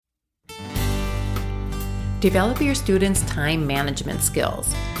Develop your students' time management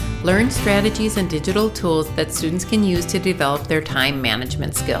skills. Learn strategies and digital tools that students can use to develop their time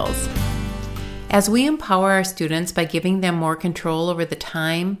management skills. As we empower our students by giving them more control over the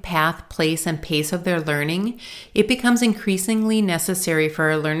time, path, place, and pace of their learning, it becomes increasingly necessary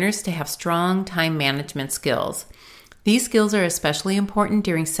for our learners to have strong time management skills. These skills are especially important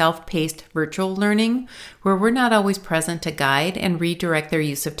during self-paced virtual learning, where we're not always present to guide and redirect their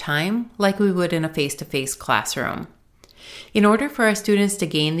use of time like we would in a face-to-face classroom. In order for our students to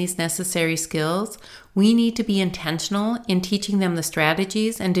gain these necessary skills, we need to be intentional in teaching them the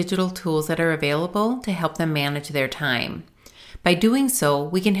strategies and digital tools that are available to help them manage their time. By doing so,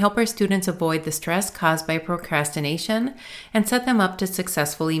 we can help our students avoid the stress caused by procrastination and set them up to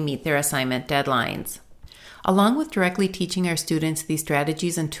successfully meet their assignment deadlines. Along with directly teaching our students these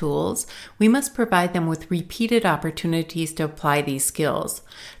strategies and tools, we must provide them with repeated opportunities to apply these skills.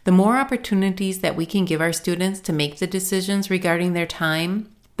 The more opportunities that we can give our students to make the decisions regarding their time,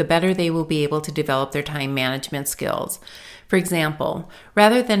 the better they will be able to develop their time management skills. For example,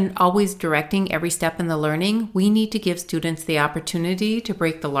 rather than always directing every step in the learning, we need to give students the opportunity to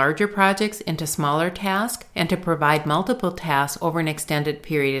break the larger projects into smaller tasks and to provide multiple tasks over an extended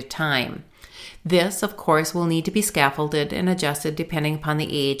period of time. This, of course, will need to be scaffolded and adjusted depending upon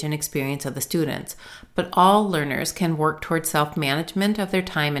the age and experience of the students, but all learners can work towards self-management of their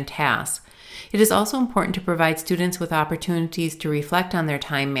time and tasks. It is also important to provide students with opportunities to reflect on their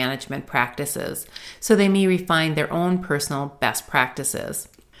time management practices, so they may refine their own personal best practices.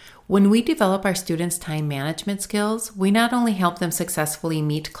 When we develop our students' time management skills, we not only help them successfully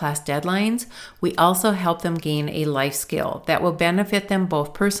meet class deadlines, we also help them gain a life skill that will benefit them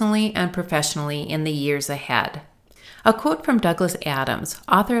both personally and professionally in the years ahead. A quote from Douglas Adams,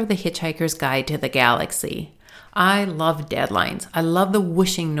 author of The Hitchhiker's Guide to the Galaxy. "I love deadlines. I love the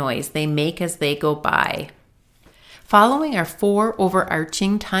whooshing noise they make as they go by." Following are 4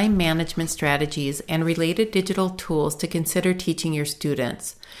 overarching time management strategies and related digital tools to consider teaching your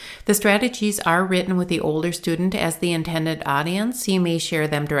students. The strategies are written with the older student as the intended audience, so you may share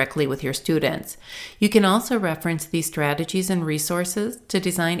them directly with your students. You can also reference these strategies and resources to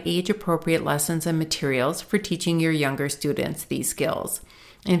design age-appropriate lessons and materials for teaching your younger students these skills.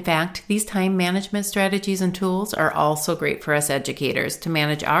 In fact, these time management strategies and tools are also great for us educators to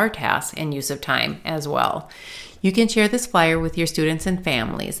manage our tasks and use of time as well. You can share this flyer with your students and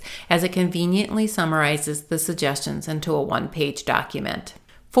families as it conveniently summarizes the suggestions into a one-page document.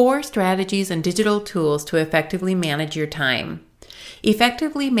 4 strategies and digital tools to effectively manage your time.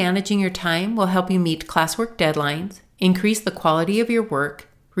 Effectively managing your time will help you meet classwork deadlines, increase the quality of your work,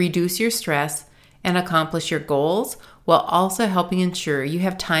 reduce your stress, and accomplish your goals, while also helping ensure you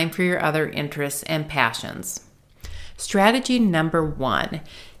have time for your other interests and passions. Strategy number 1.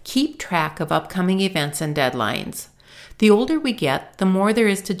 Keep track of upcoming events and deadlines. The older we get, the more there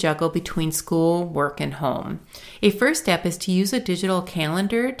is to juggle between school, work, and home. A first step is to use a digital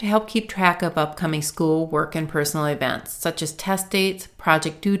calendar to help keep track of upcoming school, work, and personal events, such as test dates,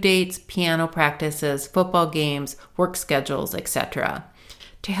 project due dates, piano practices, football games, work schedules, etc.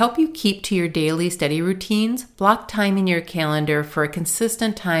 To help you keep to your daily study routines, block time in your calendar for a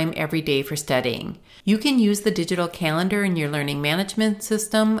consistent time every day for studying. You can use the digital calendar in your learning management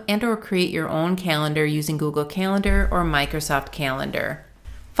system and/or create your own calendar using Google Calendar or Microsoft Calendar.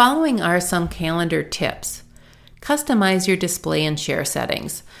 Following are some calendar tips. Customize your display and share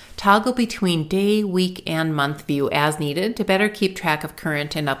settings. Toggle between day, week, and month view as needed to better keep track of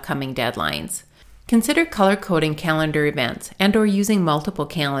current and upcoming deadlines. Consider color-coding calendar events and/or using multiple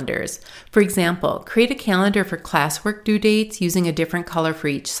calendars. For example, create a calendar for classwork due dates using a different color for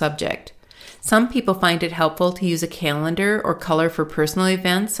each subject. Some people find it helpful to use a calendar or color for personal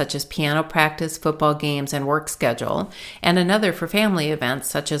events such as piano practice, football games, and work schedule, and another for family events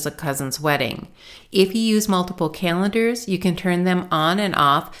such as a cousin's wedding. If you use multiple calendars, you can turn them on and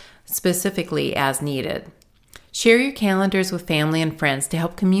off specifically as needed. Share your calendars with family and friends to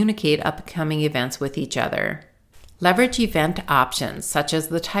help communicate upcoming events with each other. Leverage event options, such as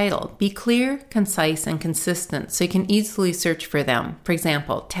the title. Be clear, concise, and consistent so you can easily search for them. For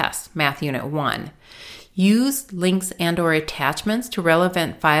example, test, Math Unit 1. Use links and/or attachments to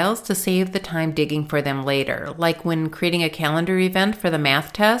relevant files to save the time digging for them later. Like when creating a calendar event for the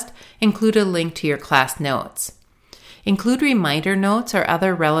math test, include a link to your class notes. Include reminder notes or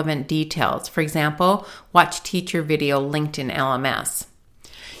other relevant details. For example, watch teacher video linked in LMS.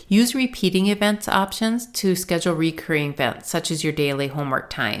 Use repeating events options to schedule recurring events, such as your daily homework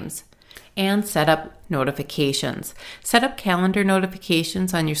times. and set up notifications. Set up calendar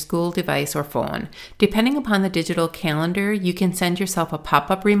notifications on your school device or phone. Depending upon the digital calendar, you can send yourself a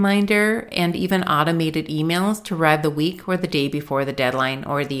pop-up reminder and even automated emails to arrive the week or the day before the deadline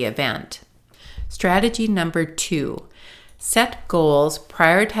or the event. Strategy number 2, set goals,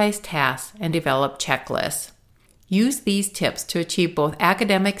 prioritize tasks, and develop checklists. Use these tips to achieve both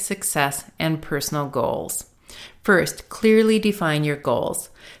academic success and personal goals. First, clearly define your goals.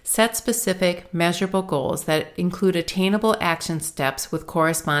 Set specific, measurable goals that include attainable action steps with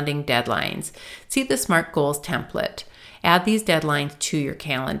corresponding deadlines. See the SMART Goals template. Add these deadlines to your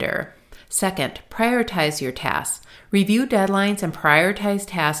calendar. Second, prioritize your tasks. Review deadlines and prioritize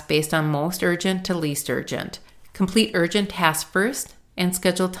tasks based on most urgent to least urgent. Complete urgent tasks first and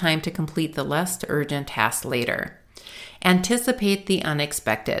schedule time to complete the less urgent tasks later. Anticipate the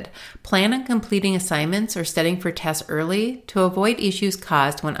unexpected. Plan on completing assignments or studying for tests early to avoid issues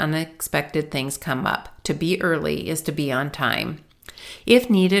caused when unexpected things come up. To be early is to be on time.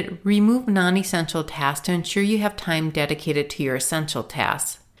 If needed, remove non-essential tasks to ensure you have time dedicated to your essential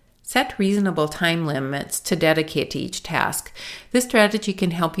tasks. Set reasonable time limits to dedicate to each task. This strategy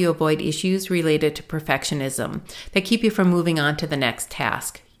can help you avoid issues related to perfectionism that keep you from moving on to the next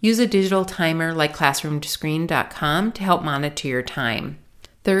task. Use a digital timer like classroomtoscreen.com to help monitor your time.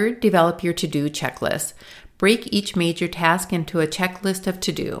 Third, develop your to-do checklist. Break each major task into a checklist of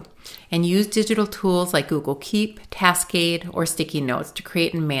to-do and use digital tools like Google Keep, Taskade, or sticky notes to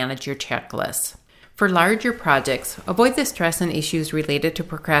create and manage your checklists. For larger projects, avoid the stress and issues related to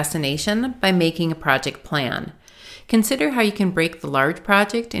procrastination by making a project plan. Consider how you can break the large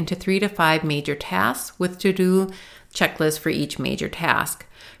project into 3 to 5 major tasks with to-do checklists for each major task.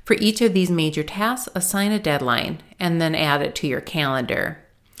 For each of these major tasks, assign a deadline and then add it to your calendar.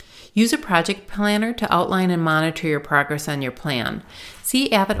 Use a project planner to outline and monitor your progress on your plan.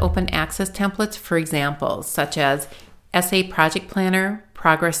 See Avid Open Access templates for examples such as Essay Project Planner,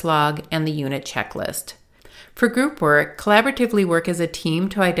 Progress Log, and the Unit Checklist. For group work, collaboratively work as a team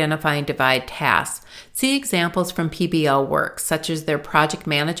to identify and divide tasks. See examples from PBL work, such as their Project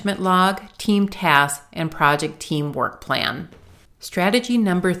Management Log, Team Tasks, and Project Team Work Plan. Strategy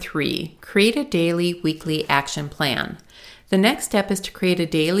number 3, create a daily, weekly action plan. The next step is to create a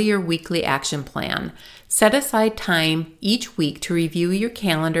daily or weekly action plan. Set aside time each week to review your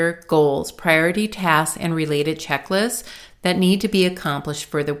calendar, goals, priority tasks, and related checklists that need to be accomplished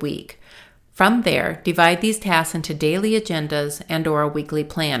for the week. From there, divide these tasks into daily agendas and/or a weekly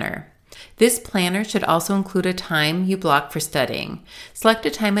planner. This planner should also include a time you block for studying. Select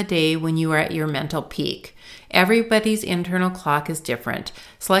a time of day when you are at your mental peak. Everybody's internal clock is different.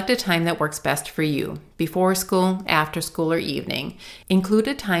 Select a time that works best for you, before school, after school, or evening. Include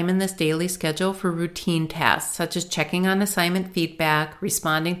a time in this daily schedule for routine tasks, such as checking on assignment feedback,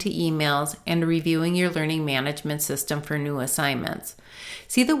 responding to emails, and reviewing your learning management system for new assignments.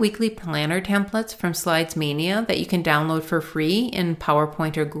 See the weekly planner templates from Slidesmania that you can download for free in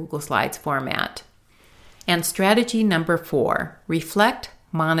PowerPoint or Google Slides format. And strategy number 4, reflect,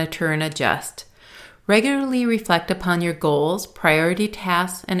 monitor, and adjust. Regularly reflect upon your goals, priority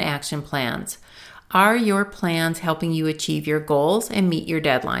tasks, and action plans. Are your plans helping you achieve your goals and meet your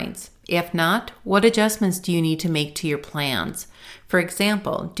deadlines? If not, what adjustments do you need to make to your plans? For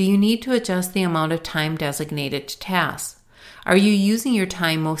example, do you need to adjust the amount of time designated to tasks? Are you using your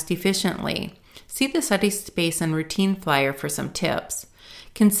time most efficiently? See the study space and routine flyer for some tips.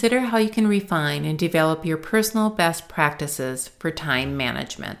 Consider how you can refine and develop your personal best practices for time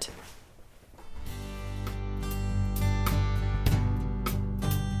management.